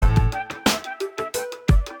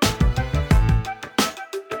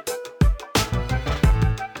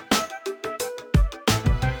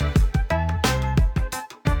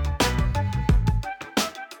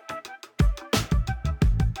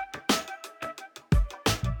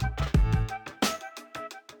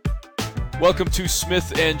Welcome to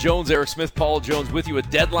Smith and Jones. Eric Smith, Paul Jones with you. A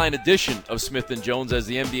deadline edition of Smith and Jones as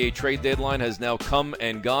the NBA trade deadline has now come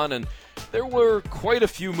and gone, and there were quite a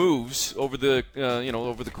few moves over the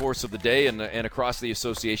over the course of the day and across the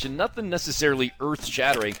association. Nothing necessarily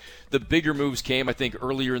earth-shattering. The bigger moves came, I think,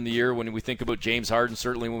 earlier in the year when we think about James Harden.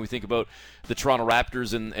 Certainly, when we think about the Toronto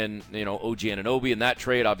Raptors and OG Anunoby in that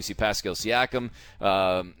trade. Obviously, Pascal Siakam,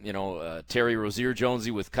 Terry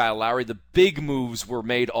Rozier-Jonesy with Kyle Lowry. The big moves were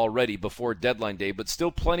made already before deadline day, but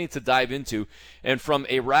still plenty to dive into. And from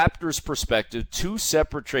a Raptors perspective, two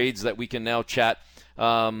separate trades that we can now chat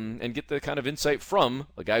and get the kind of insight from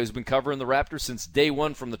a guy who's been covering the Raptors since day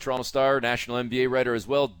one from the Toronto Star, national NBA writer as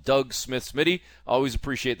well, Doug Smith. Smitty, always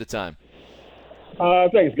appreciate the time.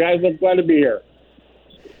 Thanks, guys. I'm glad to be here.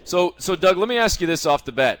 So, Doug, let me ask you this off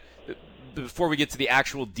the bat before we get to the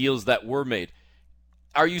actual deals that were made.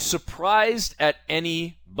 Are you surprised at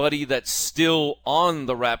anybody that's still on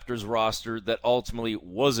the Raptors roster that ultimately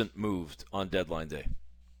wasn't moved on deadline day?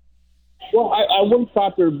 Well, I would have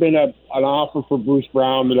thought there had been an offer for Bruce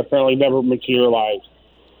Brown that apparently never materialized,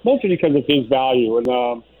 mostly because of his value. And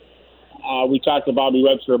we talked to Bobby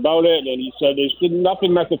Webster about it, and he said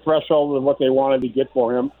nothing met the threshold of what they wanted to get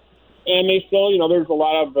for him. And they still, there's a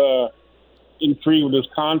lot of intrigue with his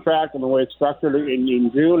contract and the way it's structured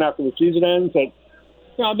in June after the season ends. That,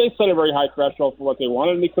 they set a very high threshold for what they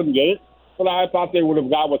wanted, and they couldn't get it. But I thought they would have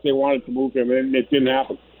got what they wanted to move him, and it didn't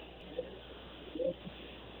happen.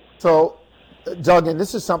 So, Doug, and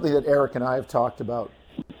this is something that Eric and I have talked about,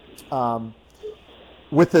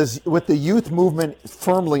 with the youth movement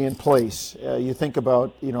firmly in place. You think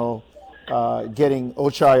about getting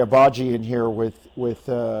Ochai Agbaji in here with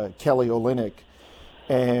Kelly Olynyk,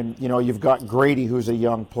 and you've got Grady, who's a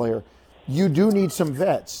young player. You do need some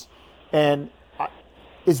vets, and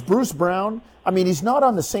is Bruce Brown? I mean, he's not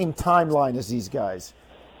on the same timeline as these guys,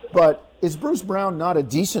 but is Bruce Brown not a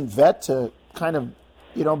decent vet to kind of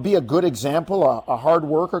be a good example, a hard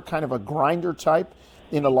worker, kind of a grinder type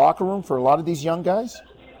in the locker room for a lot of these young guys?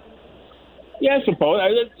 Yeah, I suppose.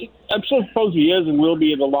 I suppose he is and will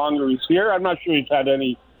be the longer he's here. I'm not sure he's had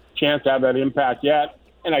any chance to have that impact yet,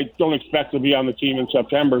 and I don't expect to be on the team in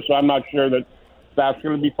September, so I'm not sure that that's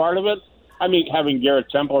going to be part of it. I mean, having Garrett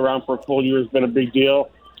Temple around for a full year has been a big deal,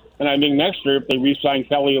 and I think next year, if they re-sign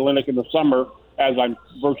Kelly Olynyk in the summer, as I'm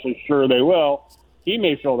virtually sure they will, he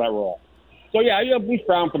may fill that role. So, yeah, Bruce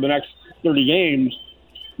Brown for the next 30 games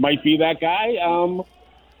might be that guy.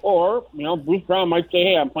 Or, Bruce Brown might say,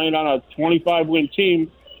 hey, I'm playing on a 25-win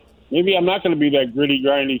team. Maybe I'm not going to be that gritty,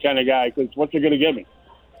 grindy kind of guy because what's it going to give me?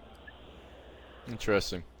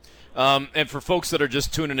 Interesting. And for folks that are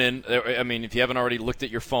just tuning in, I mean, if you haven't already looked at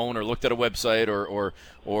your phone or looked at a website or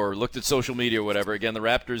looked at social media or whatever, again, the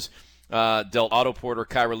Raptors dealt Otto Porter,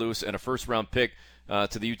 Kyra Lewis, and a first-round pick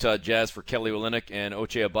to the Utah Jazz for Kelly Olynyk and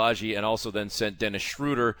Ochai Agbaji, and also then sent Dennis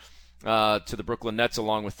Schroeder to the Brooklyn Nets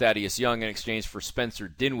along with Thaddeus Young in exchange for Spencer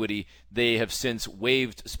Dinwiddie. They have since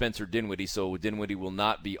waived Spencer Dinwiddie, so Dinwiddie will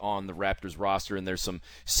not be on the Raptors roster, and there's some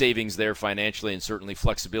savings there financially and certainly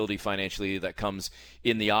flexibility financially that comes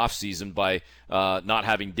in the offseason by not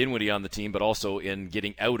having Dinwiddie on the team, but also in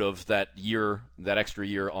getting out of that extra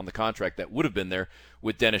year on the contract that would have been there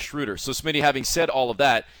with Dennis Schroeder. So, Smitty, having said all of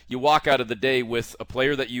that, you walk out of the day with a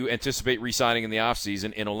player that you anticipate re-signing in the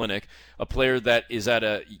offseason in Olynyk, a player that is at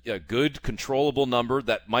a good, controllable number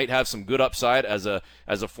that might have some good upside as a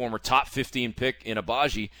former top 15 pick in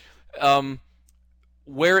Agbaji.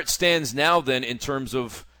 Where it stands now, then, in terms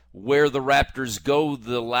of where the Raptors go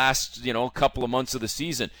the last couple of months of the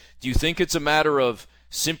season, do you think it's a matter of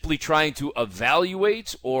simply trying to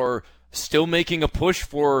evaluate or still making a push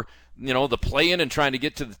for the play-in and trying to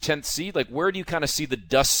get to the 10th seed? Like, where do you kind of see the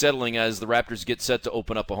dust settling as the Raptors get set to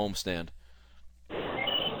open up a homestand?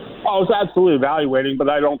 Oh, it's absolutely evaluating, but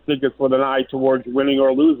I don't think it's with an eye towards winning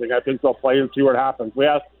or losing. I think they'll play and see what happens. We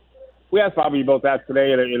asked Bobby about that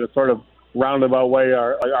today in a sort of roundabout way.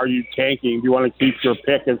 Are you tanking? Do you want to keep your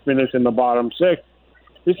pick and finish in the bottom six?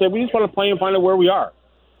 He said, we just want to play and find out where we are.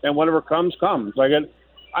 And whatever comes, comes. I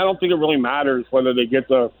don't think it really matters whether they get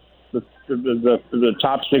the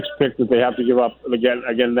top six pick that they have to give up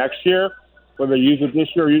again next year, whether they use it this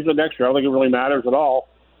year or use it next year. I don't think it really matters at all.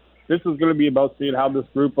 This is going to be about seeing how this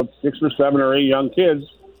group of 6 or 7 or 8 young kids,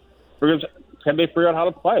 because can they figure out how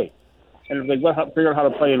to play? And if they figure out how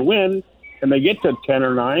to play and win, and they get to 10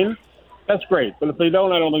 or 9, that's great. But if they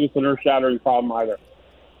don't, I don't think it's an earth-shattering problem either.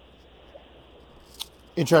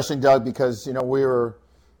 Interesting, Doug, because we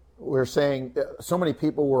were saying so many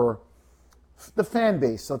people were. The fan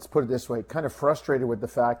base, let's put it this way, kind of frustrated with the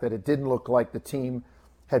fact that it didn't look like the team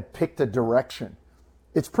had picked a direction.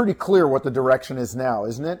 it's pretty clear what the direction is now,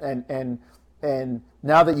 isn't it? And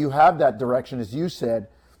now that you have that direction, as you said,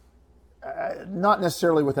 not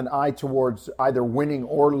necessarily with an eye towards either winning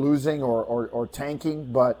or losing or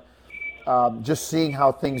tanking, but just seeing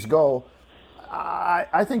how things go,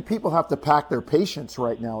 I think people have to pack their patience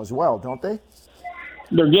right now as well, don't they?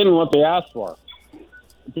 They're getting what they asked for.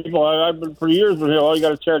 People, I've been for years been here. Oh, you got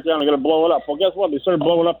to tear it down. You got to blow it up. Well, guess what? They started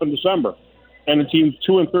blowing up in December, and the team's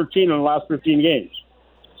 2-13 in the last 15 games.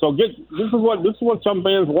 So this is what some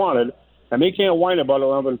fans wanted, and they can't whine about it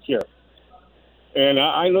another year. And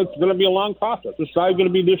I know it's going to be a long process. It's not going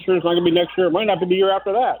to be this year. It's not going to be next year. It might not be the year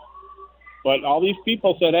after that. But all these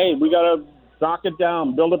people said, hey, we got to knock it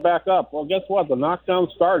down, build it back up. Well, guess what? The knockdown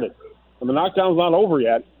started. And the knockdown's not over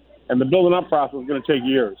yet. And the building up process is going to take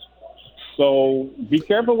years. So be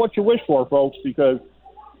careful what you wish for, folks, because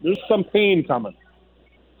there's some pain coming.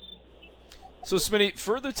 So, Smitty,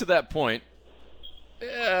 further to that point,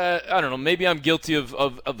 I don't know, maybe I'm guilty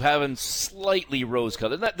of having slightly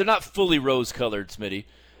rose-colored. They're not fully rose-colored, Smitty,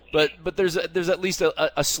 but there's at least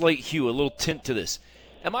a slight hue, a little tint to this.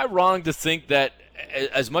 Am I wrong to think that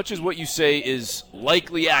as much as what you say is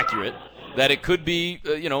likely accurate, that it could be,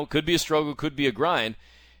 could be a struggle, could be a grind,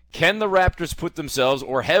 can the Raptors put themselves,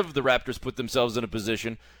 or have the Raptors put themselves in a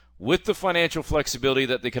position with the financial flexibility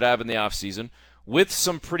that they could have in the offseason, with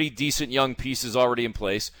some pretty decent young pieces already in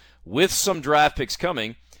place, with some draft picks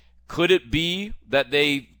coming, could it be that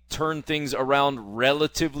they turn things around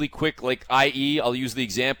relatively quick, like i.e., I'll use the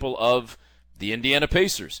example of the Indiana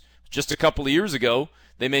Pacers. Just a couple of years ago,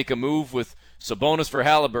 they make a move with Sabonis for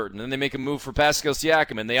Halliburton, and they make a move for Pascal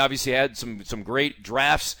Siakam, and they obviously had some great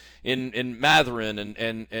drafts in Mathurin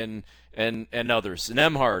and others, and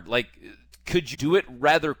Emhard. Like, could you do it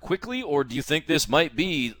rather quickly, or do you think this might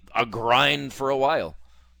be a grind for a while?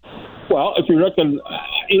 Well, if you look at,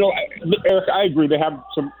 Eric, I agree. They have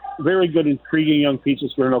some very good, intriguing young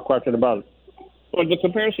pieces here, no question about it. But the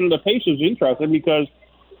comparison to the Pacers is interesting because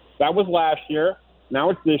that was last year. Now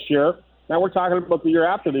it's this year. Now we're talking about the year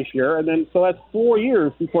after this year. And then so that's 4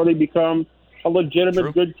 years before they become a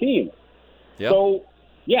legitimate good team. Yep. So,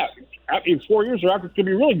 yeah, in 4 years, the Raptors could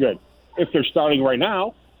be really good if they're starting right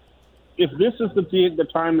now. If this is the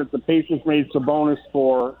time that the Pacers made Sabonis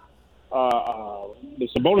for the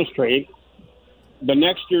Sabonis trade, the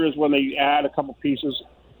next year is when they add a couple pieces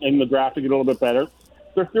in the draft to get a little bit better.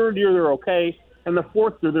 The third year, they're okay. And the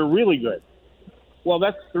fourth year, they're really good. Well,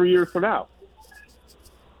 that's 3 years from now.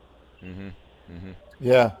 Mm-hmm. Mm-hmm.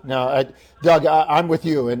 Yeah. No, Doug, I'm with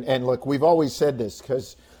you. And look, we've always said this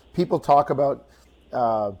because people talk about,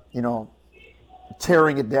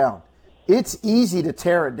 tearing it down. It's easy to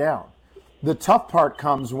tear it down. The tough part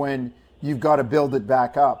comes when you've got to build it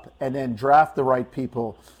back up and then draft the right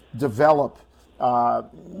people, develop,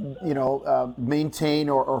 maintain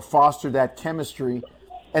or foster that chemistry,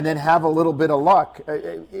 and then have a little bit of luck.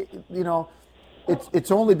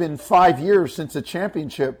 It's only been 5 years since a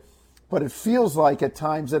championship, but it feels like at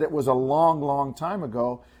times that it was a long, long time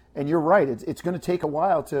ago. And you're right. It's going to take a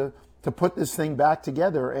while to put this thing back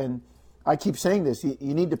together. And I keep saying this. You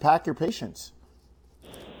need to pack your patience.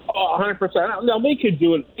 100%. Now, they could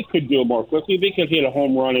do it. They could do it more quickly. They could hit a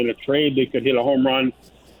home run in a trade. They could hit a home run.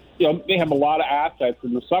 They have a lot of assets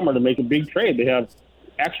in the summer to make a big trade. They have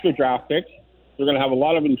extra draft picks. They're going to have a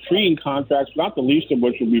lot of intriguing contracts, not the least of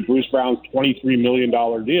which would be Bruce Brown's $23 million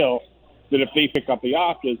deal that if they pick up the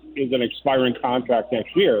option is an expiring contract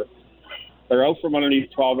next year. They're out from underneath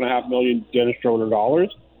 $12.5 million Dennis Schroeder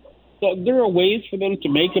dollars. So there are ways for them to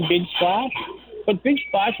make a big splash, but big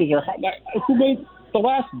splashes are hard. Who made the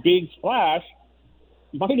last big splash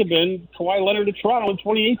might have been Kawhi Leonard to Toronto in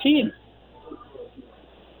 2018.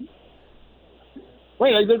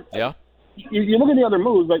 Right? Yeah. You look at the other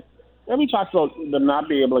moves, like everybody talks about them not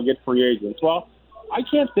being able to get free agents. Well, I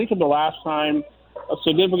can't think of the last time a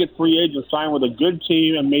significant free agent signed with a good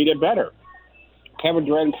team and made it better. Kevin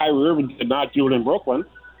Durant and Kyrie Irving did not do it in Brooklyn.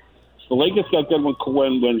 The Lakers got good when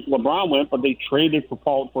LeBron went, but they traded for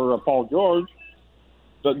Paul George.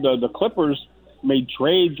 The Clippers made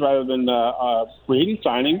trades rather than free agent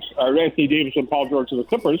signings. Anthony Davis and Paul George to the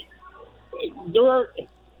Clippers.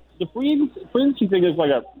 The free agency thing is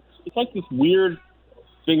it's like this weird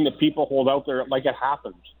thing that people hold out there like it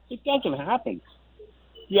happens. It doesn't happen.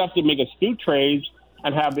 You have to make astute trades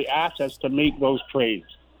and have the assets to make those trades.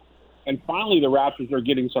 And finally, the Raptors are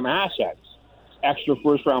getting some assets, extra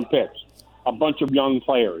first-round picks, a bunch of young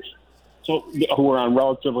players who are on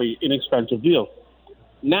relatively inexpensive deals.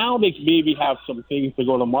 Now they maybe have some things to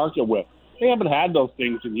go to market with. They haven't had those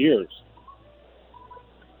things in years.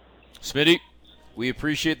 Smitty, We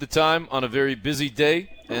appreciate the time on a very busy day,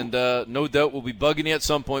 and no doubt we'll be bugging you at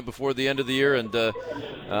some point before the end of the year, and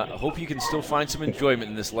hope you can still find some enjoyment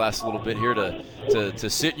in this last little bit here to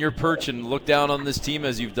sit in your perch and look down on this team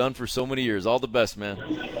as you've done for so many years. All the best, man.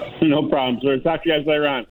 No problem, sir. Talk to you guys later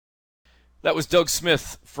on. That was Doug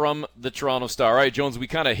Smith from the Toronto Star. All right, Jones, we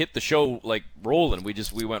kind of hit the show like rolling.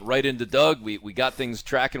 We went right into Doug. We got things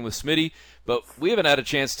tracking with Smitty, but we haven't had a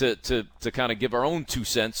chance to kind of give our own 2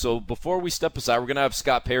 cents. So before we step aside, we're going to have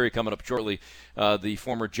Scott Perry coming up shortly, the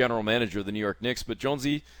former general manager of the New York Knicks. But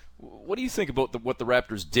Jonesy, what do you think about what the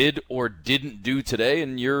Raptors did or didn't do today,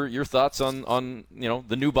 and your thoughts on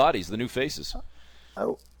the new bodies, the new faces?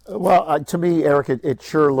 Well, to me, Eric, it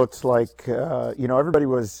sure looks like everybody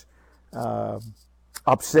was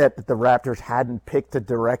upset that the Raptors hadn't picked a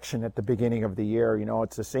direction at the beginning of the year.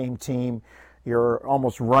 It's the same team. You're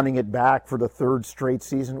almost running it back for the third straight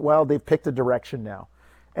season. Well, they've picked a direction now,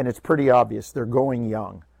 and it's pretty obvious. They're going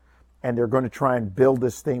young, and they're going to try and build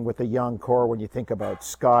this thing with a young core. When you think about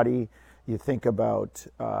Scotty, you think about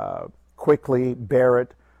Quickly,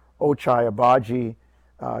 Barrett, Ochai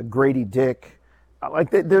Agbaji, Grady Dick.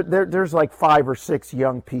 There's like 5 or 6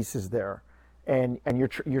 young pieces there. And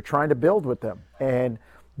you're trying to build with them, and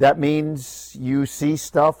that means you see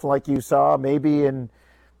stuff like you saw maybe in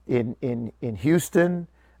Houston,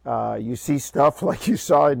 you see stuff like you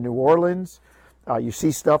saw in New Orleans, you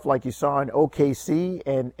see stuff like you saw in OKC,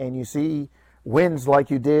 and you see wins like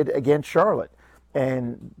you did against Charlotte,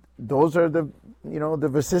 and those are the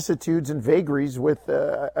vicissitudes and vagaries with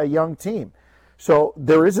a young team. So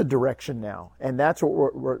there is a direction now, and that's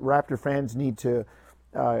what Raptor fans need to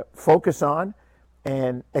focus on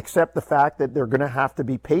and accept the fact that they're going to have to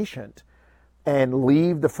be patient and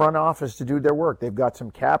leave the front office to do their work. They've got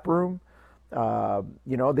some cap room.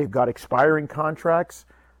 They've got expiring contracts.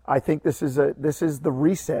 I think this is the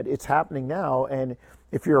reset. It's happening now, and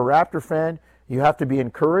if you're a Raptor fan, you have to be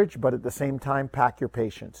encouraged, but at the same time, pack your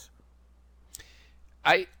patience.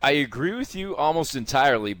 I agree with you almost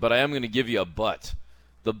entirely, but I am going to give you a but.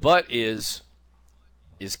 The but is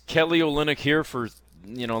Kelly Olynyk here for,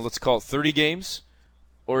 let's call it 30 games,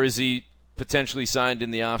 or is he potentially signed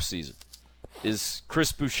in the offseason? Is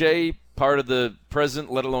Chris Boucher part of the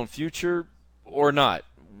present, let alone future, or not?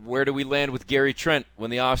 Where do we land with Gary Trent when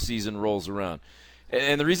the offseason rolls around?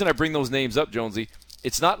 And the reason I bring those names up, Jonesy,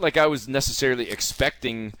 it's not like I was necessarily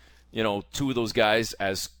expecting, 2 of those guys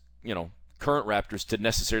as, current Raptors to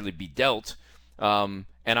necessarily be dealt. And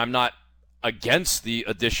I'm not against the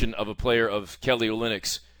addition of a player of Kelly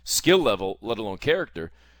Olynyk's skill level, let alone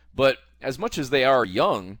character. But as much as they are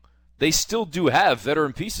young, they still do have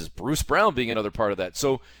veteran pieces, Bruce Brown being another part of that.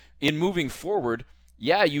 So in moving forward,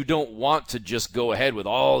 yeah, you don't want to just go ahead with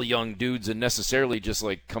all young dudes and necessarily just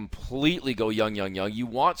like completely go young. You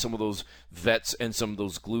want some of those vets and some of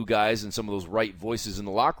those glue guys and some of those right voices in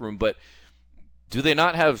the locker room. But do they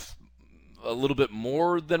not have a little bit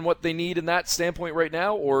more than what they need in that standpoint right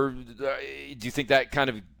now? Or do you think that kind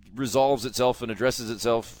of resolves itself and addresses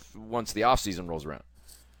itself once the offseason rolls around?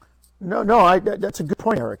 No, that's a good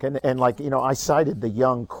point, Eric. And I cited the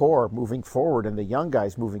young core moving forward and the young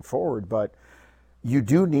guys moving forward, but you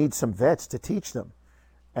do need some vets to teach them.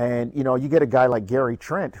 And, you get a guy like Gary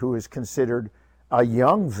Trent, who is considered a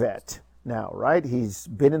young vet now, right? He's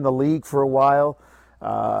been in the league for a while,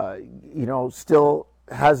 still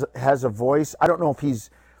has a voice. I don't know if he's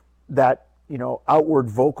that, outward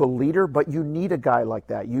vocal leader, but you need a guy like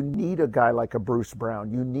that. You need a guy like a Bruce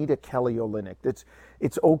Brown. You need a Kelly Olynyk.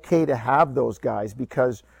 It's okay to have those guys,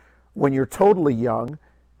 because when you're totally young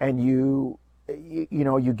and you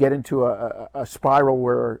get into a spiral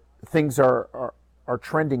where things are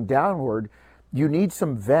trending downward, you need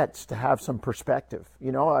some vets to have some perspective.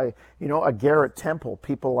 A Garrett Temple,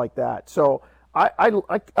 people like that. So I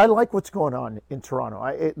like what's going on in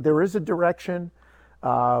Toronto. There is a direction.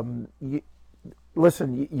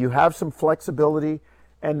 Listen, you have some flexibility,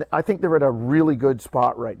 and I think they're at a really good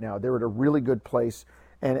spot right now. They're at a really good place,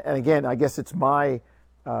 and again, I guess it's my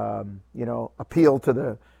appeal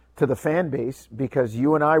to the fan base, because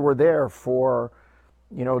you and I were there for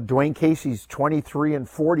Dwayne Casey's 23 and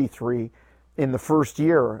 43 in the first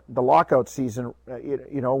year, the lockout season.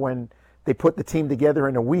 When they put the team together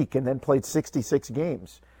in a week and then played 66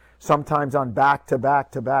 games, sometimes on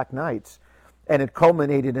back-to-back nights. And it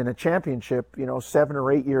culminated in a championship, 7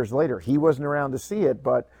 or 8 years later. He wasn't around to see it,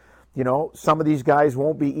 but, some of these guys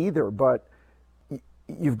won't be either. But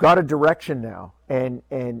you've got a direction now, and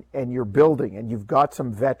you're building, and you've got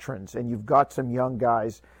some veterans, and you've got some young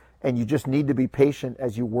guys, and you just need to be patient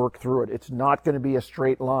as you work through it. It's not going to be a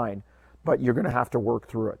straight line, but you're going to have to work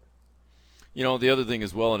through it. The other thing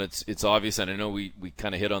as well, and it's obvious, and I know we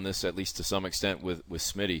kind of hit on this at least to some extent with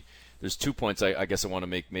Smitty. There's 2 points I guess I want to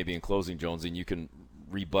make maybe in closing, Jones, and you can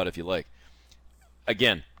rebut if you like.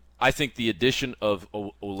 Again, I think the addition of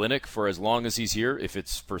Olynyk for as long as he's here, if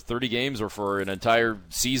it's for 30 games or for an entire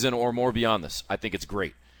season or more beyond this, I think it's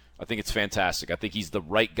great. I think it's fantastic. I think he's the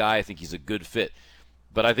right guy. I think he's a good fit.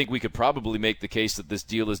 But I think we could probably make the case that this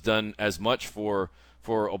deal is done as much for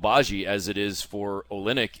Obagi as it is for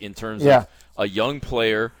Olynyk in terms of a young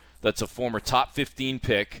player that's a former top 15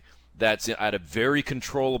 pick that's at a very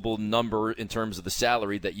controllable number in terms of the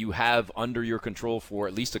salary that you have under your control for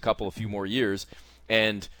at least a few more years.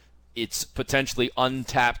 And it's potentially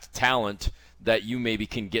untapped talent that you maybe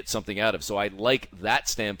can get something out of. So I like that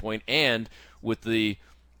standpoint. And with the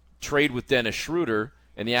trade with Dennis Schroeder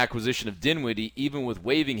and the acquisition of Dinwiddie, even with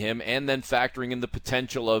waiving him and then factoring in the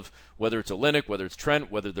potential of whether it's Olynyk, whether it's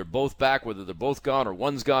Trent, whether they're both back, whether they're both gone or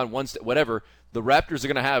one's gone, whatever, the Raptors are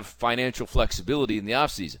going to have financial flexibility in the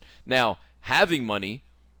offseason. Now, having money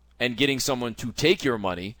and getting someone to take your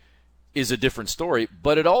money is a different story,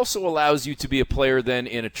 but it also allows you to be a player then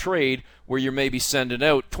in a trade where you're maybe sending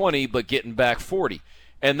out 20 but getting back 40.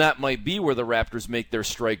 And that might be where the Raptors make their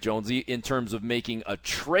strike, Jonesy, in terms of making a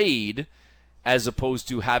trade as opposed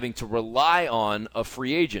to having to rely on a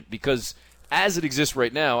free agent. Because as it exists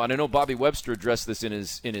right now, and I know Bobby Webster addressed this in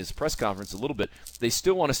his press conference a little bit, they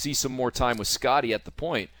still want to see some more time with Scottie at the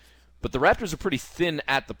point. But the Raptors are pretty thin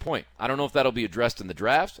at the point. I don't know if that'll be addressed in the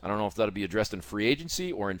draft. I don't know if that'll be addressed in free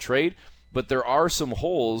agency or in trade. But there are some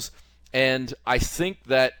holes, and I think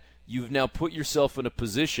that you've now put yourself in a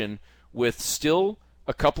position with still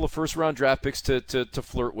a couple of first-round draft picks to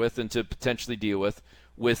flirt with and to potentially deal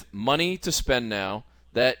with money to spend now,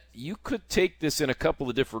 that you could take this in a couple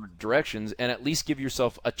of different directions and at least give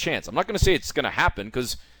yourself a chance. I'm not going to say it's going to happen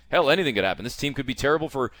because, hell, anything could happen. This team could be terrible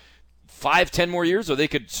for 5-10 more years, or they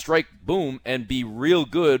could strike boom and be real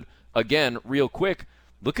good again real quick.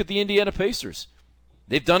 Look at the Indiana Pacers.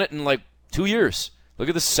 They've done it in like 2 years. Look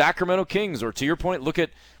at the Sacramento Kings, or to your point, look at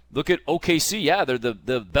OKC. Yeah, they're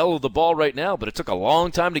the belle of the ball right now, but it took a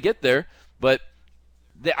long time to get there. But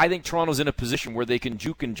I think Toronto's in a position where they can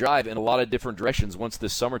juke and jive in a lot of different directions once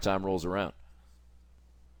this summertime rolls around.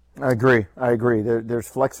 I agree. There's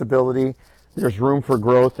flexibility, there's room for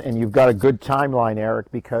growth, and you've got a good timeline,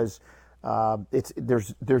 Eric, because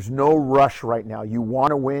there's no rush right now. You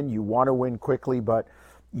want to win quickly, but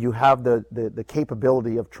you have the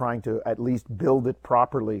capability of trying to at least build it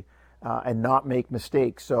properly and not make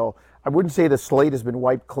mistakes. So I wouldn't say the slate has been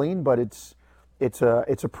wiped clean, but it's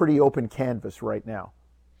a pretty open canvas right now.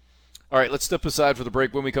 All right, let's step aside for the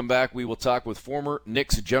break. When we come back, we will talk with former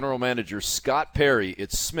Knicks general manager Scott Perry.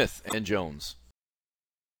 It's Smith and Jones.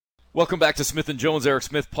 Welcome back to Smith & Jones. Eric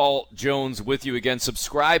Smith, Paul Jones with you again.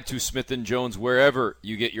 Subscribe to Smith & Jones wherever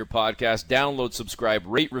you get your podcast. Download, subscribe,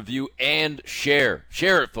 rate, review, and share.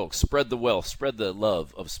 Share it, folks. Spread the wealth. Spread the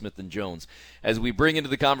love of Smith & Jones. As we bring into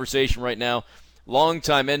the conversation right now,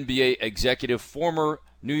 longtime NBA executive, former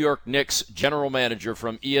New York Knicks general manager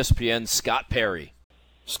from ESPN, Scott Perry.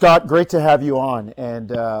 Scott, great to have you on,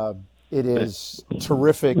 and it is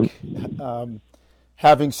terrific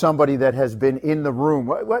having somebody that has been in the room.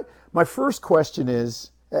 My first question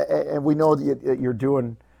is, and we know that you're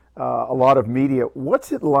doing a lot of media,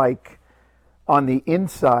 what's it like on the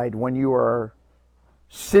inside when you are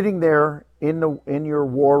sitting there in your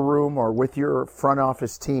war room or with your front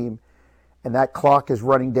office team, and that clock is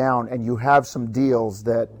running down, and you have some deals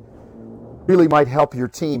that really might help your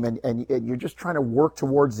team, and you're just trying to work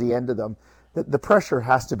towards the end of them? The pressure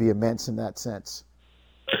has to be immense in that sense.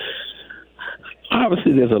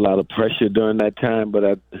 Obviously, there's a lot of pressure during that time,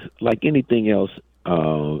 but like anything else,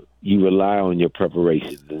 you rely on your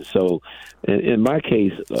preparation. And so in my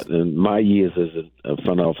case, in my years as a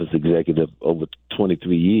front office executive over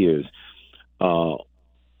 23 years, I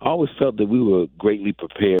always felt that we were greatly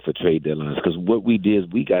prepared for trade deadlines, because what we did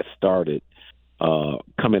is we got started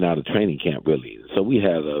coming out of training camp, really. So we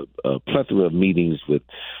had a plethora of meetings with,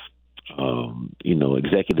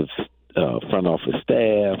 executive front office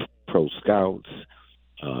staff, pro scouts,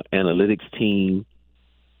 analytics team.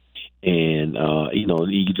 And,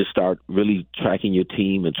 you just start really tracking your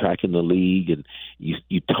team and tracking the league. And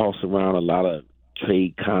you toss around a lot of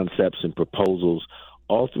trade concepts and proposals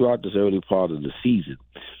all throughout this early part of the season.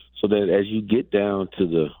 So that as you get down to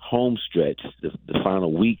the home stretch, the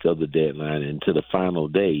final week of the deadline and to the final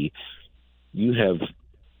day, you have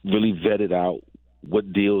really vetted out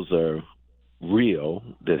what deals are real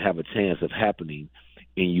that have a chance of happening,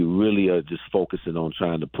 and you really are just focusing on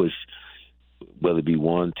trying to push whether it be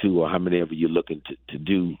 1, 2, or how many ever you're looking to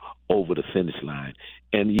do over the finish line.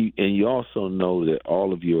 And you also know that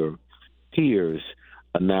all of your peers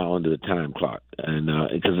are now under the time clock. And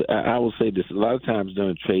because I will say this, a lot of times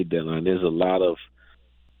during trade deadline, there's a lot of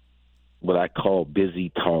what I call busy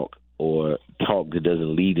talk, or talk that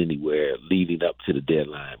doesn't lead anywhere leading up to the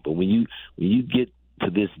deadline. But when you get to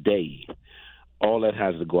this day, all that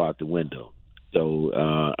has to go out the window. So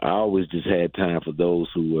I always just had time for those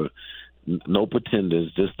who were no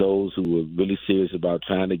pretenders, just those who were really serious about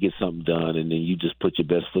trying to get something done, and then you just put your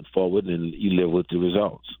best foot forward and you live with the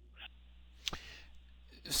results.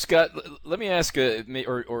 Scott, let me ask,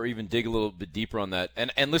 or even dig a little bit deeper on that.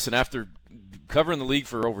 And listen, after covering the league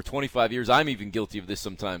for over 25 years, I'm even guilty of this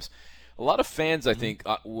sometimes. A lot of fans, I think,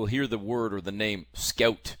 will hear the word or the name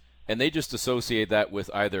scout, and they just associate that with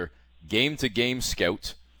either game-to-game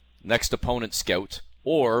scout, next opponent scout,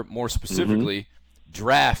 or more specifically,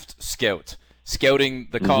 draft scout, scouting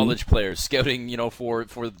the college players, scouting, for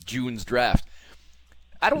June's draft.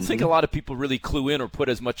 I don't think a lot of people really clue in or put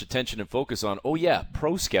as much attention and focus on,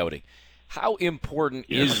 pro scouting. How important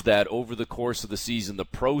is that over the course of the season, the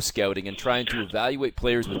pro scouting and trying to evaluate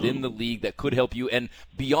players within the league that could help you, and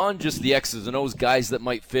beyond just the X's and O's, guys that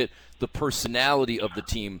might fit the personality of the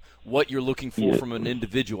team, what you're looking for from an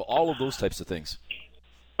individual, all of those types of things?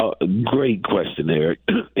 Great question, Eric.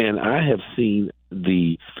 And I have seen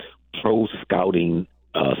the pro scouting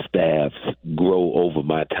staffs grow over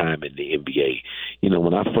my time in the NBA.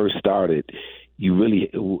 When I first started,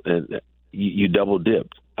 you double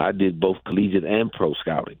dipped. I did both collegiate and pro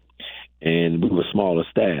scouting, and we were smaller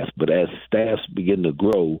staffs. But as staffs begin to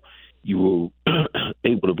grow, you were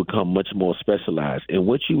able to become much more specialized. And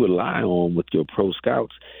what you rely on with your pro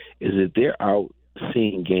scouts is that they're out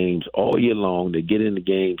seeing games all year long. They get into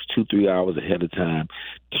games 2-3 hours ahead of time,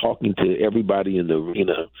 talking to everybody in the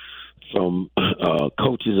arena, from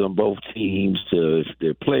coaches on both teams to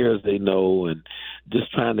their players they know, and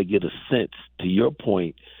just trying to get a sense, to your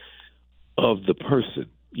point, of the person.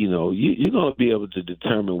 You're going to be able to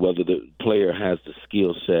determine whether the player has the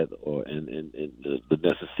skill set and the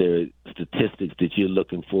necessary statistics that you're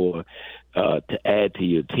looking for to add to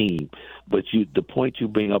your team. But the point you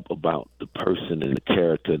bring up about the person and the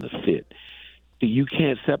character and the fit, you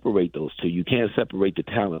can't separate those two. You can't separate the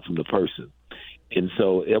talent from the person. And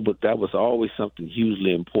so that was always something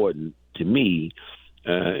hugely important to me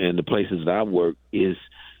and the places that I work, is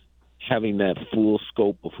having that full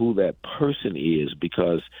scope of who that person is,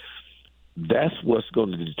 because that's what's going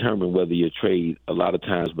to determine whether your trade a lot of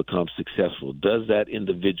times becomes successful. Does that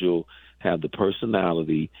individual have the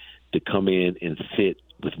personality to come in and fit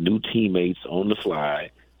with new teammates on the fly,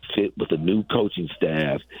 fit with a new coaching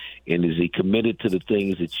staff, and is he committed to the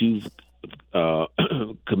things that you've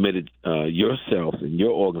committed yourself and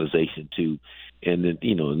your organization to, and then,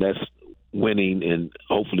 and that's winning and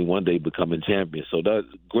hopefully one day becoming champions. So that's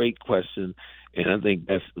a great question, and I think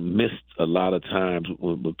that's missed a lot of times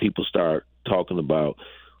when people start talking about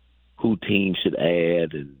who teams should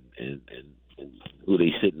add and who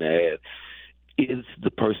they shouldn't add. It's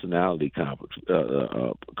the personality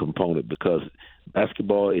component, because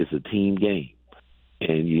basketball is a team game,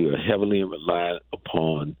 and you're heavily reliant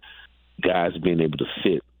upon guys being able to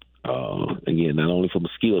fit, again, not only from a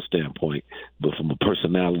skill standpoint, but from a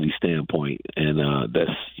personality standpoint, and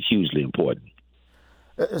that's hugely important.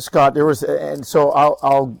 Scott, and so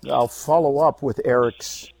I'll follow up with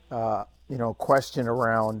Eric's question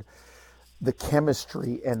around the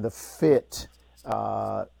chemistry and the fit,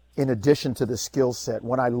 in addition to the skill set.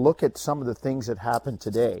 When I look at some of the things that happened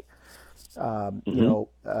today,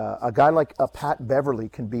 a guy like a Pat Beverly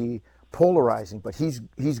can be polarizing, but he's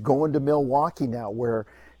going to Milwaukee now, where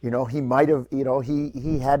he might have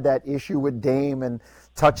he had that issue with Dame and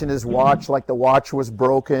touching his watch like the watch was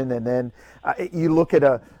broken, and then you look at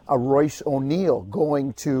a Royce O'Neal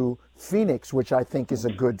going to Phoenix, which I think is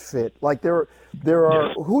a good fit. Like there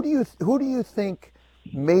are who do you think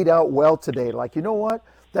made out well today? Like, what?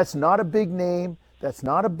 That's not a big name. That's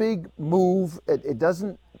not a big move. It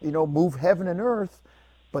doesn't move heaven and earth.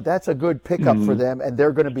 But that's a good pickup for them, and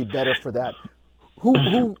they're going to be better for that. Who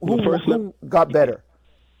got better?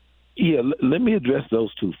 Yeah, let me address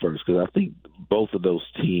those two first, because I think both of those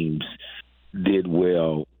teams did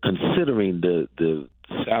well, considering the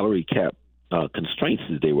salary cap constraints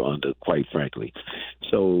that they were under, quite frankly.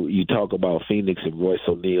 So you talk about Phoenix and Royce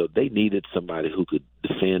O'Neal. They needed somebody who could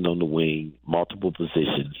defend on the wing, multiple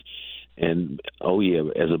positions. And,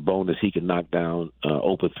 as a bonus, he can knock down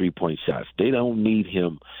open three-point shots. They don't need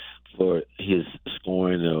him for his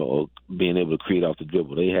scoring or being able to create off the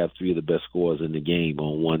dribble. They have three of the best scorers in the game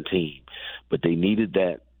on one team. But they needed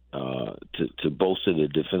that to bolster the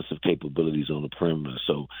defensive capabilities on the perimeter.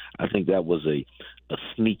 So I think that was a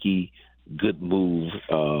sneaky good move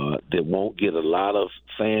that won't get a lot of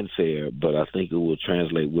fanfare, but I think it will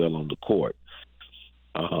translate well on the court.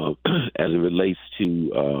 As it relates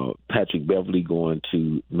to Patrick Beverley going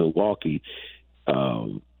to Milwaukee,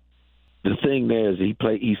 the thing there is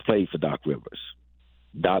he's played for Doc Rivers.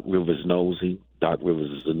 Doc Rivers knows him. Doc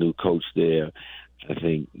Rivers is the new coach there. I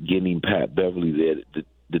think getting Pat Beverley there,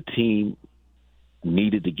 the team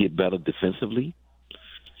needed to get better defensively.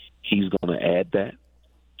 He's going to add that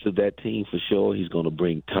to that team for sure. He's going to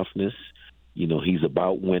bring toughness. He's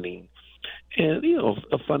about winning. And,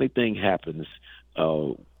 a funny thing happens.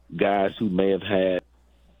 Guys who may have had,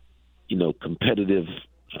 competitive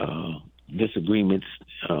disagreements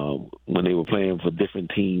when they were playing for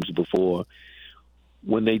different teams before,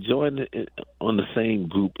 when they join on the same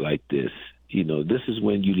group like this, this is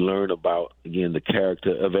when you learn about, again, the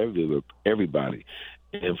character of everybody.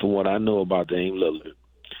 And from what I know about Dame Lillard,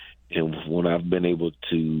 and from what I've been able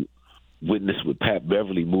to witness with Pat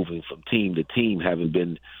Beverley moving from team to team, having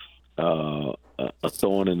been a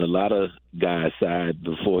thorn in a lot of guys' side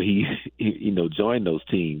before he joined those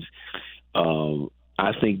teams,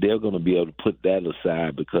 I think they're going to be able to put that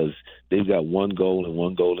aside because they've got one goal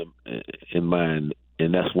in mind,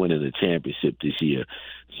 and that's winning the championship this year.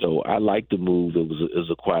 So I like the move. It was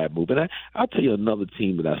a quiet move. And I'll tell you another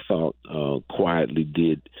team that I thought quietly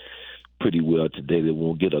did pretty well today that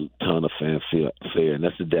won't get a ton of fanfare, and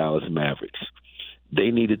that's the Dallas Mavericks. They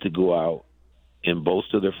needed to go out and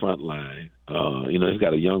bolster their front line. They've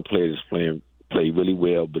got a young player that's played really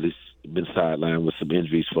well, but it's been sidelined with some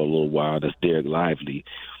injuries for a little while. That's Derek Lively.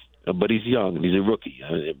 But he's young and he's a rookie.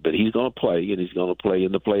 But he's going to play, and he's going to play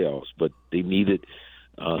in the playoffs. But they needed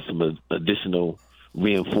some additional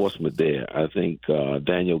reinforcement there. I think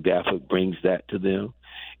Daniel Gafford brings that to them.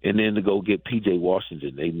 And then to go get P.J.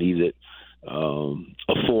 Washington, they needed a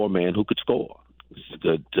four-man who could score.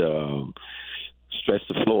 Could stretch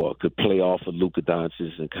the floor, could play off of Luka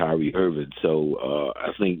Doncic and Kyrie Irving. So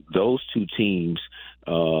I think those two teams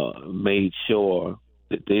made sure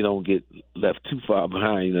that they don't get left too far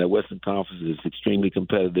behind. The Western Conference is extremely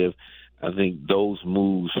competitive. I think those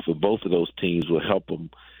moves for both of those teams will help them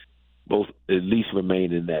both at least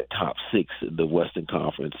remain in that top six in the Western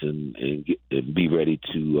Conference and be ready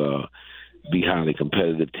to be highly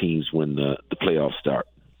competitive teams when the playoffs start.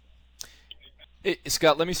 Hey,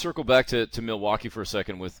 Scott, let me circle back to Milwaukee for a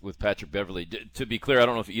second with Patrick Beverley. To be clear, I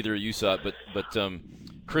don't know if either of you saw it, but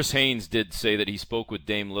Chris Haynes did say that he spoke with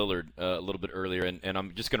Dame Lillard a little bit earlier, and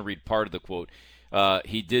I'm just going to read part of the quote.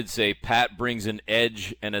 He did say, Pat brings an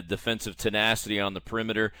edge and a defensive tenacity on the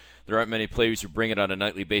perimeter. There aren't many players who bring it on a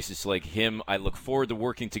nightly basis like him. I look forward to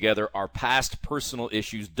working together. Our past personal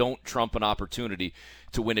issues don't trump an opportunity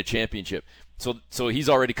to win a championship. So he's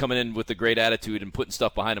already coming in with a great attitude and putting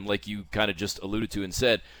stuff behind him like you kind of just alluded to and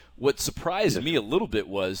said. What surprised me a little bit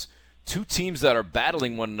was two teams that are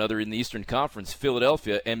battling one another in the Eastern Conference,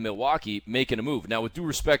 Philadelphia and Milwaukee, making a move. Now, with due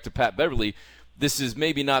respect to Pat Beverley, this is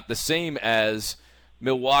maybe not the same as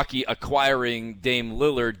Milwaukee acquiring Dame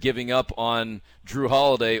Lillard, giving up on Drew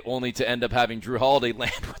Holiday, only to end up having Drew Holiday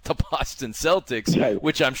land with the Boston Celtics, right,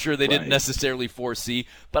 which I'm sure they didn't necessarily foresee.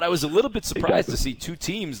 But I was a little bit surprised to see two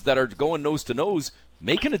teams that are going nose-to-nose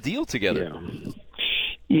making a deal together.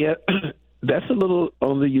 Yeah, that's a little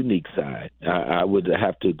on the unique side. I would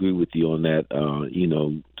have to agree with you on that,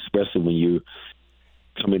 especially when you're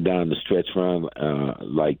coming down the stretch run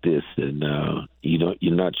like this, and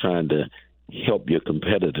you're not trying to help your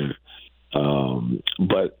competitor.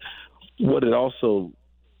 But what it also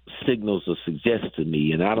signals or suggests to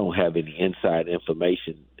me, and I don't have any inside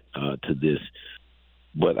information to this,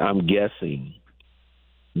 but I'm guessing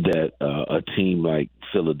that a team like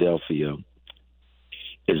Philadelphia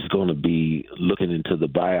is going to be looking into the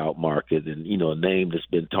buyout market. And, a name that's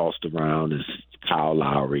been tossed around is Kyle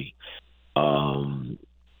Lowry,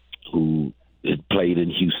 who had played in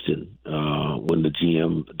Houston when the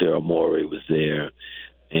GM Daryl Morey was there.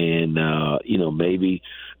 And, maybe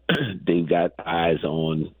they've got eyes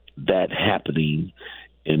on that happening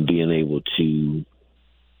and being able to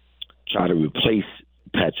try to replace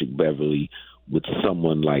Patrick Beverley with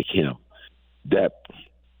someone like him. That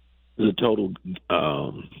is a total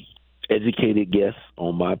educated guess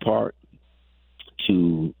on my part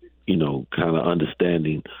to, kind of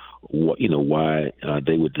understanding why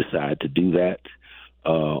they would decide to do that,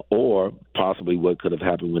 or possibly what could have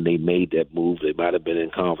happened when they made that move. They might have been in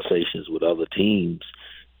conversations with other teams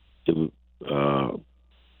to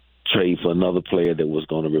trade for another player that was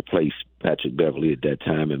going to replace Patrick Beverley at that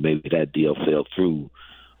time, and maybe that deal fell through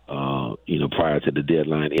prior to the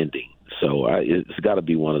deadline ending. So it's got to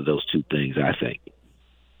be one of those two things, I think.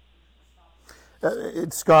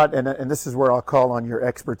 It's Scott, and this is where I'll call on your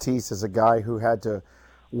expertise as a guy who had to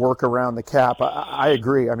work around the cap. I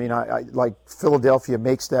agree. I mean, I like Philadelphia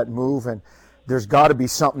makes that move, and there's got to be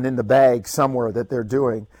something in the bag somewhere that they're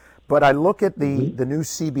doing. But I look at the new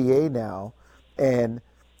CBA now, and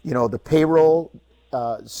the payroll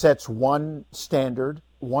sets one standard,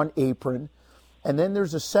 one apron, and then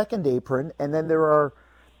there's a second apron, and then there are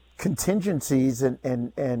contingencies and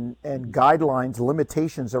guidelines,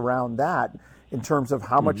 limitations around that in terms of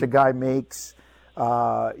how much a guy makes.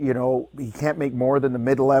 He can't make more than the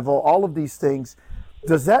mid-level, all of these things.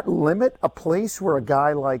 Does that limit a place where a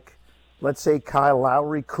guy like, let's say, Kyle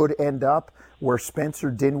Lowry could end up, where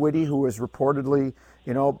Spencer Dinwiddie, who is reportedly,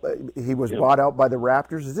 he was bought out by the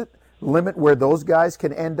Raptors? Does it limit where those guys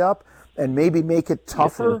can end up and maybe make it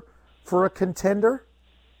tougher for a contender?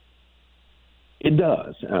 It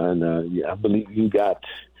does. And I believe you got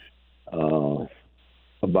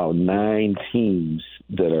about 9 teams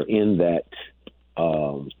that are in that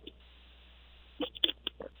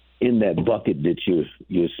bucket that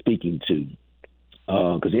you're speaking to,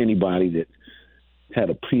 because anybody that had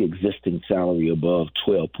a pre-existing salary above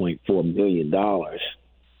 $12.4 million,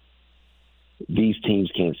 these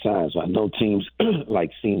teams can't sign. So I know teams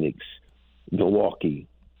like Phoenix, Milwaukee,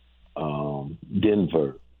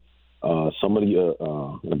 Denver, some of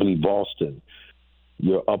the, I believe Boston,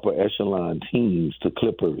 your upper echelon teams, the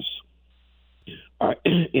Clippers, are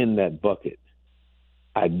in that bucket.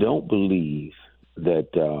 I don't believe that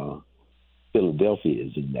Philadelphia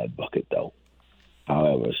is in that bucket, though.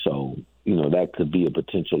 However, so, that could be a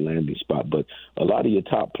potential landing spot. But a lot of your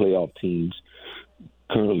top playoff teams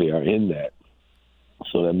currently are in that.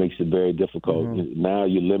 So that makes it very difficult. Mm-hmm. Now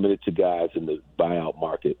you're limited to guys in the buyout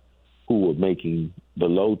market who are making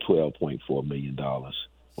below $12.4 million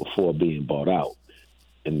before being bought out.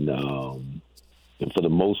 And for the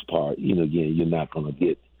most part, again, you're not going to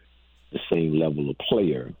get the same level of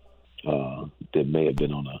player that may have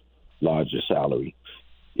been on a larger salary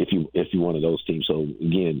if you're one of those teams. So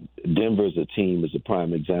again, Denver's a team is a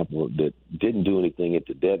prime example that didn't do anything at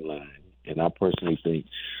the deadline, and I personally think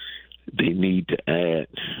they need to add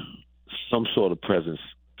some sort of presence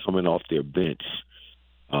coming off their bench,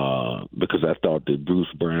 because I thought that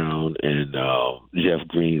Bruce Brown and Jeff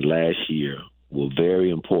Green last year were very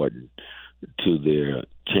important to their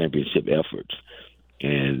championship efforts.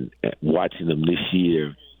 And watching them this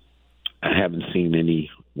year, I haven't seen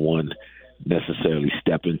anyone necessarily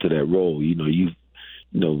step into that role.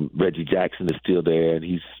 Reggie Jackson is still there, and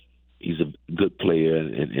he's a good player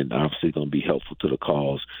and obviously going to be helpful to the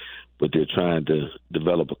cause. But they're trying to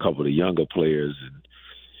develop a couple of younger players,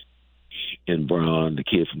 and Brown, the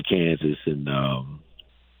kid from Kansas, and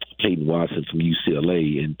Peyton Watson from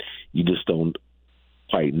UCLA, and you just don't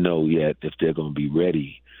quite know yet if they're going to be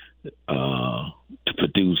ready to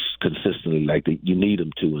produce consistently like you need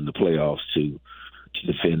them to in the playoffs to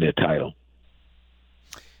defend their title.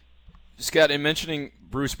 Scott, in mentioning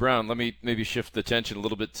Bruce Brown, let me maybe shift the attention a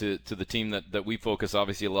little bit to the team that we focus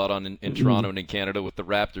obviously a lot on in Toronto and in Canada with the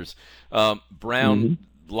Raptors. Brown,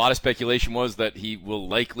 a lot of speculation was that he will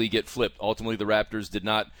likely get flipped. Ultimately, the Raptors did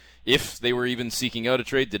not, if they were even seeking out a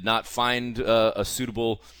trade, did not find a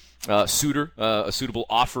suitable suitor, a suitable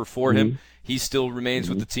offer for him. He still remains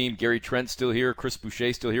with the team. Gary Trent's still here. Chris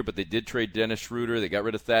Boucher still here, but they did trade Dennis Schroeder. They got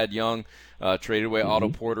rid of Thad Young, traded away Otto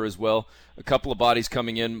Porter as well. A couple of bodies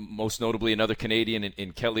coming in, most notably another Canadian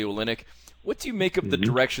in Kelly Olynyk. What do you make of the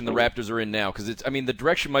direction the Raptors are in now? Because the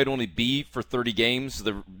direction might only be for 30 games,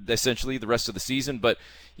 essentially the rest of the season, but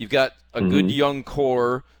you've got a good young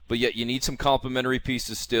core, but yet you need some complementary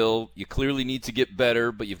pieces still. You clearly need to get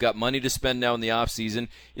better, but you've got money to spend now in the offseason.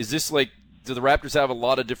 Is this do the Raptors have a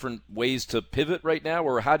lot of different ways to pivot right now,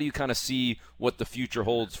 or how do you kind of see what the future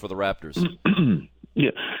holds for the Raptors? Yeah,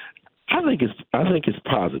 I think it's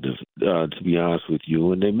positive, to be honest with you.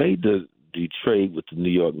 When they made the trade with the New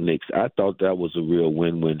York Knicks, I thought that was a real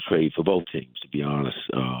win-win trade for both teams, to be honest.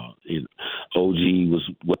 OG was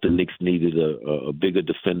what the Knicks needed, a bigger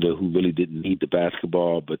defender who really didn't need the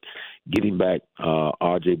basketball, but getting back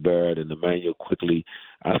R.J. Barrett and Emmanuel quickly,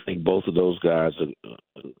 I think both of those guys are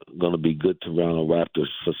going to be good Toronto Raptors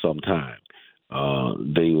for some time.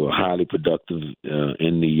 They were highly productive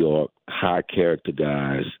in New York, high character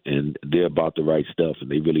guys, and they're about the right stuff,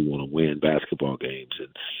 and they really want to win basketball games, and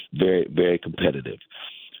very, very competitive.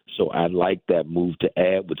 So I like that move to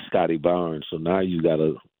add with Scotty Barnes. So now you got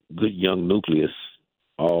a good young nucleus,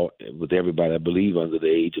 all with everybody, I believe, under the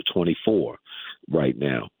age of 24 right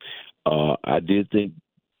now. I did think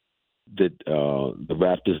that the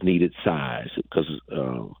Raptors needed size because,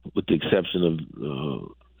 with the exception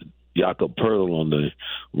of Jakob Perl on the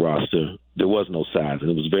roster, there was no size, and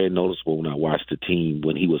it was very noticeable when I watched the team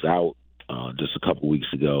when he was out just a couple weeks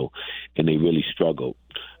ago, and they really struggled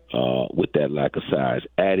with that lack of size.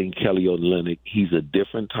 Adding Kelly Olynyk, he's a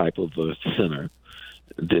different type of a center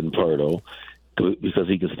than Perl because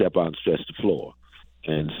he can step out and stretch the floor,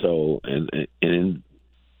 and so and in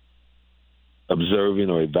observing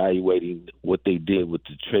or evaluating what they did with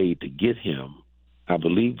the trade to get him, I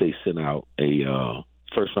believe they sent out a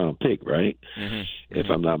first-round pick, right? Mm-hmm. If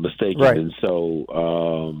I'm not mistaken. Right. And so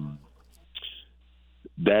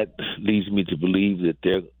that leads me to believe that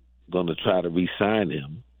they're going to try to re-sign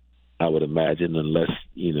him, I would imagine, unless,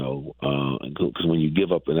 because when you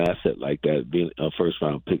give up an asset like that, being a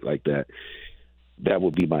first-round pick like that, that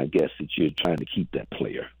would be my guess that you're trying to keep that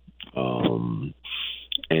player.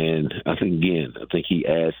 And I think he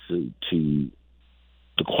adds to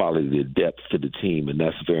the quality, the depth to the team, and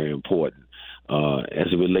that's very important. As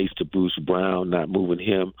it relates to Bruce Brown, not moving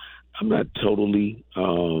him, I'm not totally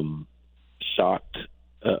shocked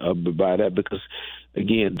by that because,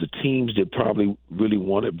 again, the teams that probably really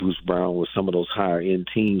wanted Bruce Brown were some of those higher-end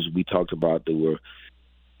teams we talked about that were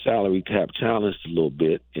salary cap challenged a little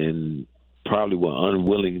bit and probably were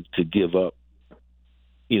unwilling to give up,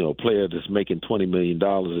 a player that's making $20 million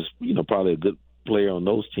is, probably a good player on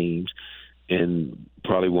those teams, and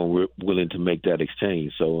probably weren't willing to make that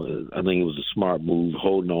exchange. So I think it was a smart move,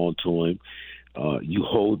 holding on to him. You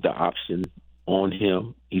hold the option on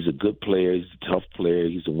him. He's a good player. He's a tough player.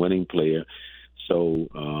 He's a winning player. So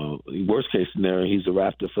worst case scenario, he's a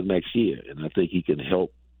Raptor for next year, and I think he can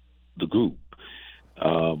help the group.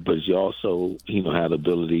 But you also, had the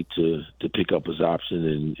ability to pick up his option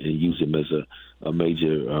and use him as a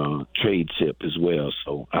major trade chip as well.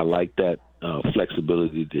 So I like that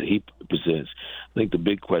flexibility that he presents. I think the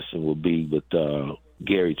big question will be with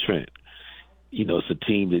Gary Trent. It's a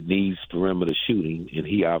team that needs perimeter shooting, and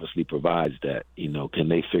he obviously provides that. Can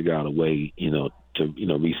they figure out a way, to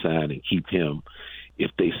re-sign and keep him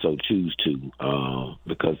if they so choose to?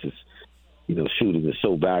 Because it's shooting is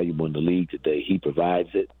so valuable in the league today. He provides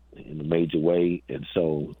it in a major way, and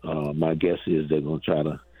so my guess is they're going to try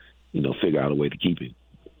to, figure out a way to keep him.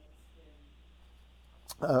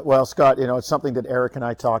 Well, Scott, it's something that Eric and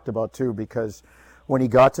I talked about too, because when he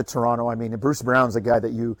got to Toronto, I mean, Bruce Brown's a guy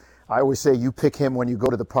that I always say you pick him when you go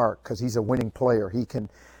to the park because he's a winning player. He can,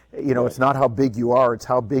 It's not how big you are, it's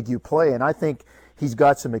how big you play. And I think he's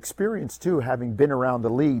got some experience too, having been around the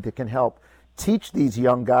league, that can help teach these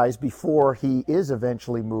young guys before he is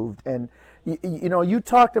eventually moved. And, you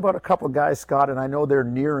talked about a couple of guys, Scott, and I know they're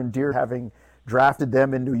near and dear, having drafted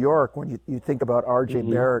them in New York. When you think about R.J.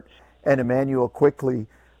 Barrett and Emmanuel Quickley,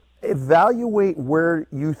 evaluate where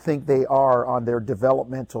you think they are on their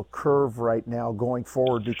developmental curve right now going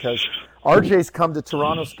forward, because RJ's come to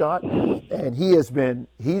Toronto, Scott, and he has been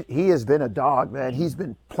a dog, man. He's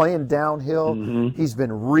been playing downhill. Mm-hmm. He's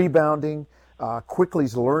been rebounding.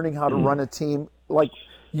 Quickley's learning how to run a team. Like,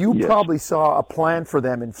 you probably saw a plan for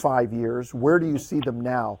them in 5 years. Where do you see them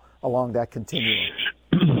now along that continuum?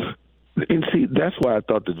 And see, that's why I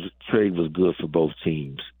thought the trade was good for both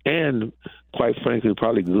teams, and quite frankly,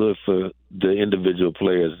 probably good for the individual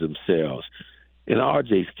players themselves. In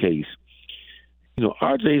RJ's case,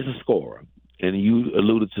 RJ's a scorer, and you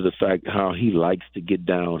alluded to the fact how he likes to get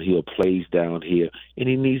downhill, plays down here, and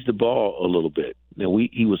he needs the ball a little bit. Now,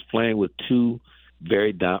 he was playing with two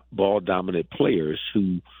very ball-dominant players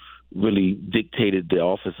who really dictated the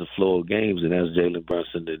offensive flow of games, and that's Jalen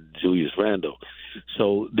Brunson and Julius Randle.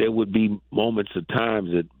 So there would be moments of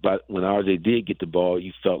times that when RJ did get the ball,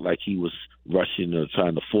 you felt like he was rushing or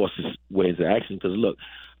trying to force his way into action. Because, look,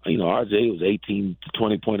 RJ was 18 to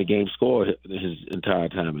 20-point-a-game scorer his entire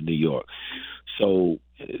time in New York. So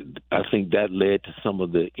I think that led to some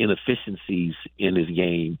of the inefficiencies in his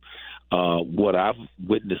game. What I've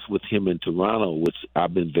witnessed with him in Toronto, which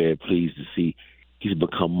I've been very pleased to see, he's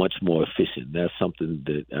become much more efficient. That's something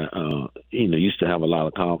that, used to have a lot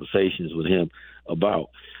of conversations with him about.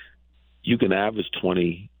 You can average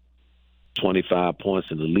 20, 25 points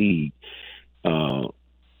in the league on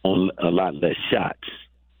a lot less shots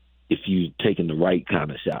if you're taking the right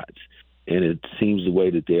kind of shots. And it seems the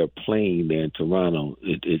way that they're playing there in Toronto,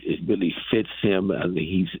 it really fits him. I think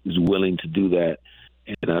he's willing to do that.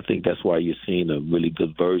 And I think that's why you're seeing a really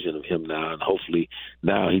good version of him now. And hopefully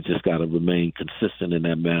now he's just got to remain consistent in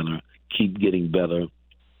that manner, keep getting better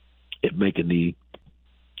at making the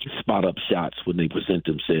spot-up shots when they present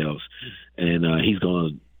themselves. And he's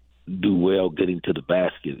going to do well getting to the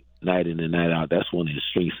basket night in and night out. That's one of his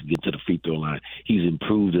strengths to get to the free throw line. He's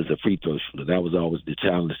improved as a free throw shooter. That was always the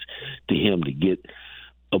challenge to him, to get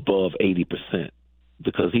above 80%,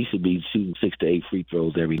 because he should be shooting 6 to 8 free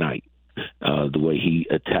throws every night. The way he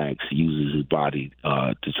attacks, uses his body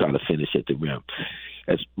to try to finish at the rim.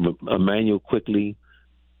 As Emmanuel Quickly,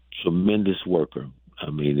 tremendous worker. I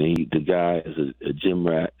mean, the guy is a gym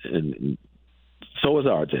rat, and so is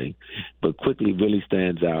RJ, but Quickly really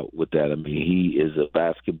stands out with that. I mean, he is a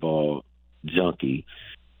basketball junkie.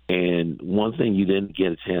 And one thing you didn't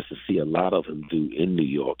get a chance to see a lot of him do in New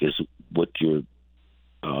York is what you're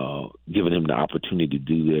giving him the opportunity to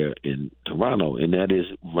do there in Toronto, and that is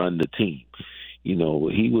run the team. You know,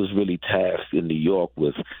 he was really tasked in New York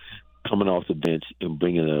with coming off the bench and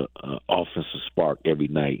bringing an offensive spark every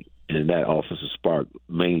night, and that offensive spark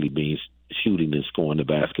mainly means shooting and scoring the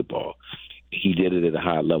basketball. He did it at a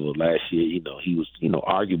high level last year. You know, he was,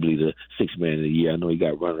 arguably the sixth man of the year. I know he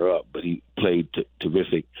got runner-up, but he played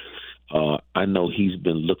terrific. I know he's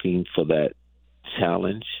been looking for that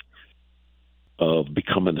challenge of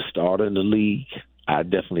becoming a starter in the league. I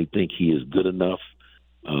definitely think he is good enough,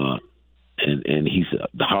 and he's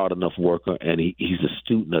a hard enough worker, and he's a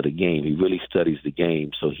student of the game. He really studies the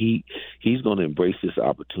game, so he's going to embrace this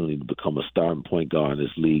opportunity to become a starting point guard in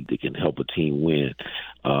this league that can help a team win.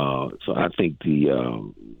 So I think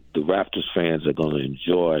the Raptors fans are going to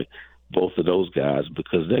enjoy both of those guys,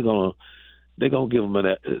 because they're going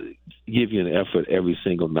to give you an effort every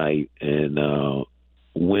single night, and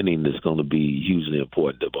winning is going to be hugely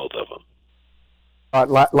important to both of them.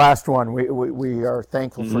 Last one. We are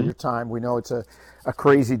thankful for your time. We know it's a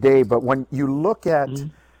crazy day, but when you look at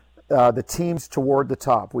the teams toward the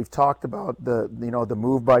top, we've talked about the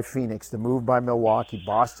move by Phoenix, the move by Milwaukee.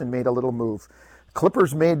 Boston made a little move.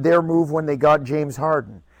 Clippers made their move when they got James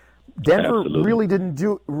Harden. Denver really didn't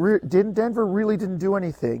do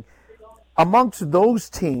anything. Amongst those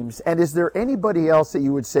teams, and is there anybody else that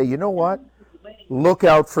you would say, you know what, look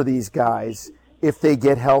out for these guys if they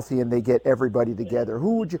get healthy and they get everybody together?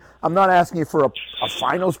 Who would you? I'm not asking you for a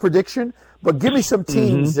finals prediction, but give me some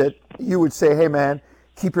teams that you would say, hey man,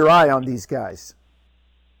 keep your eye on these guys.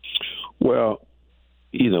 Well,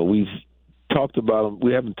 we've talked about them.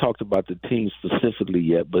 We haven't talked about the team specifically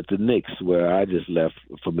yet, but the Knicks, where I just left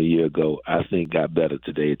from a year ago, I think got better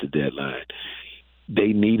today at the deadline.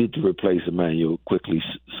 They needed to replace Emmanuel Quickly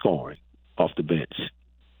scoring off the bench.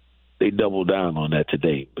 They doubled down on that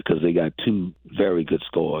today because they got two very good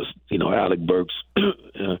scorers. Alec Burks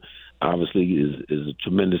obviously is a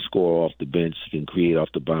tremendous scorer off the bench. He can create off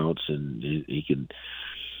the bounce, and he can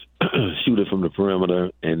shoot it from the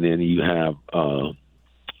perimeter. And then you have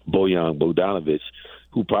Bojan Bogdanovic,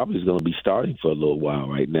 who probably is going to be starting for a little while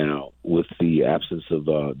right now with the absence of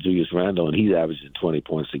Julius Randle, and he's averaging 20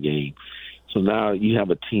 points a game. So now you have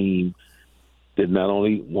a team that not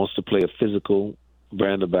only wants to play a physical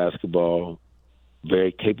brand of basketball,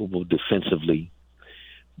 very capable defensively,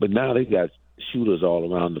 but now they got shooters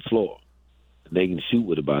all around the floor. They can shoot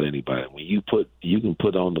with about anybody. When you can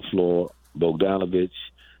put on the floor Bogdanovic,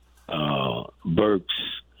 Burks,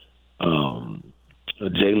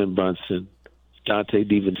 Jalen Brunson, Dante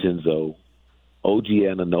DiVincenzo, OG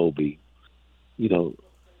Anunoby.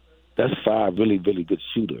 That's 5 really, really good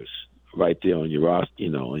shooters right there on your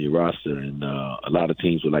roster, and a lot of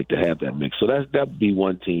teams would like to have that mix. So that would be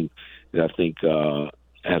one team that I think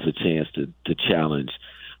has a chance to challenge.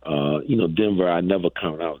 Denver, I never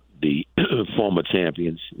count out the former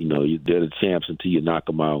champions. They're the champs until you knock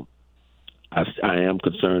them out. I am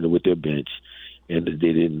concerned with their bench, and they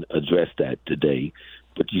didn't address that today.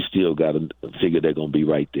 But you still got to figure they're going to be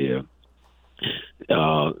right there.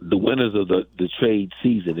 The winners of the trade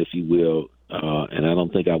season, if you will, and I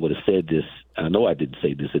don't think I would have said this. I know I didn't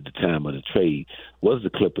say this at the time of the trade, was the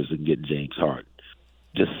Clippers and getting James Harden.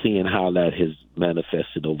 Just seeing how that has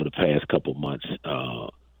manifested over the past couple months,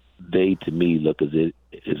 they, to me, look as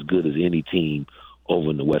good as any team over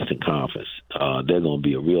in the Western Conference. They're going to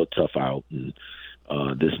be a real tough out, and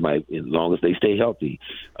this might, as long as they stay healthy,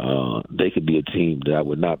 they could be a team that I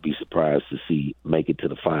would not be surprised to see make it to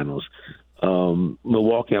the finals.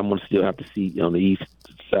 Milwaukee, I'm going to still have to see on the East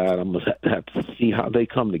side. I'm going to have to see how they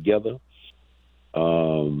come together,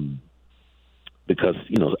 because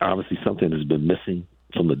obviously something has been missing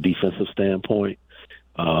from the defensive standpoint.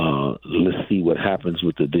 Let's see what happens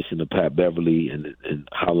with the addition of Pat Beverly and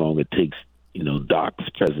how long it takes Doc's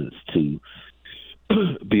presence to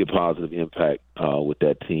be a positive impact with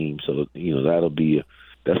that team. So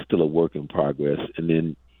that's still a work in progress. And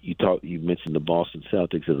then you mentioned the Boston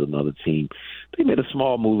Celtics as another team. They made a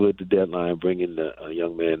small move at the deadline, bringing a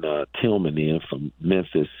young man Tillman in from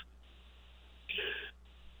Memphis.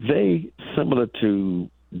 They, similar to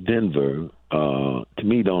Denver, to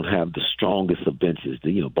me, don't have the strongest of benches.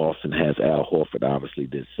 Boston has Al Horford, obviously,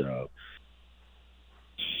 this,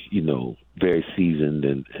 very seasoned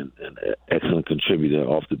and excellent contributor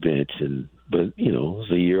off the bench. But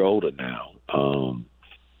he's a year older now.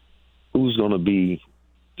 Who's going to be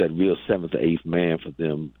that real seventh or eighth man for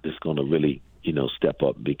them that's going to really, step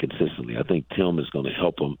up and be consistently? I think Tim is going to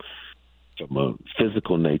help them from a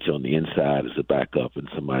physical nature on the inside as a backup and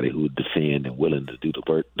somebody who would defend and willing to do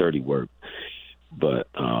the dirty work. But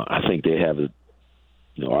I think they have,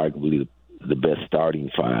 arguably the best starting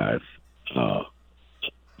five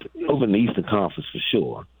over in the Eastern Conference for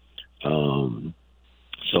sure.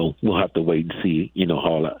 So we'll have to wait and see,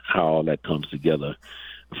 how all that comes together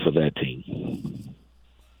for that team.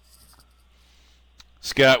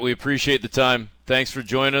 Scott, we appreciate the time. Thanks for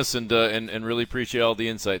joining us, and really appreciate all the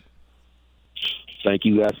insight. Thank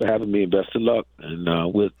you guys for having me, and best of luck. And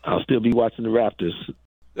I'll still be watching the Raptors.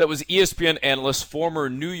 That was ESPN analyst, former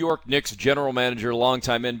New York Knicks general manager,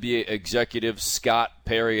 longtime NBA executive Scott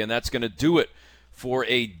Perry. And that's going to do it for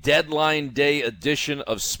a deadline day edition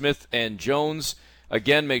of Smith and Jones.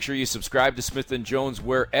 Again, make sure you subscribe to Smith and Jones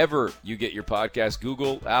wherever you get your podcast,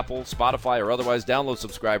 Google, Apple, Spotify, or otherwise. Download,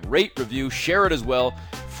 subscribe, rate, review, share it as well.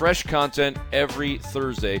 Fresh content every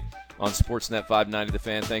Thursday on Sportsnet 590 The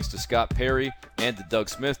Fan. Thanks to Scott Perry and to Doug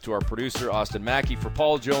Smith, to our producer, Austin Mackey. For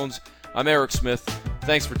Paul Jones, I'm Eric Smith.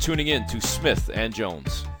 Thanks for tuning in to Smith and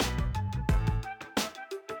Jones.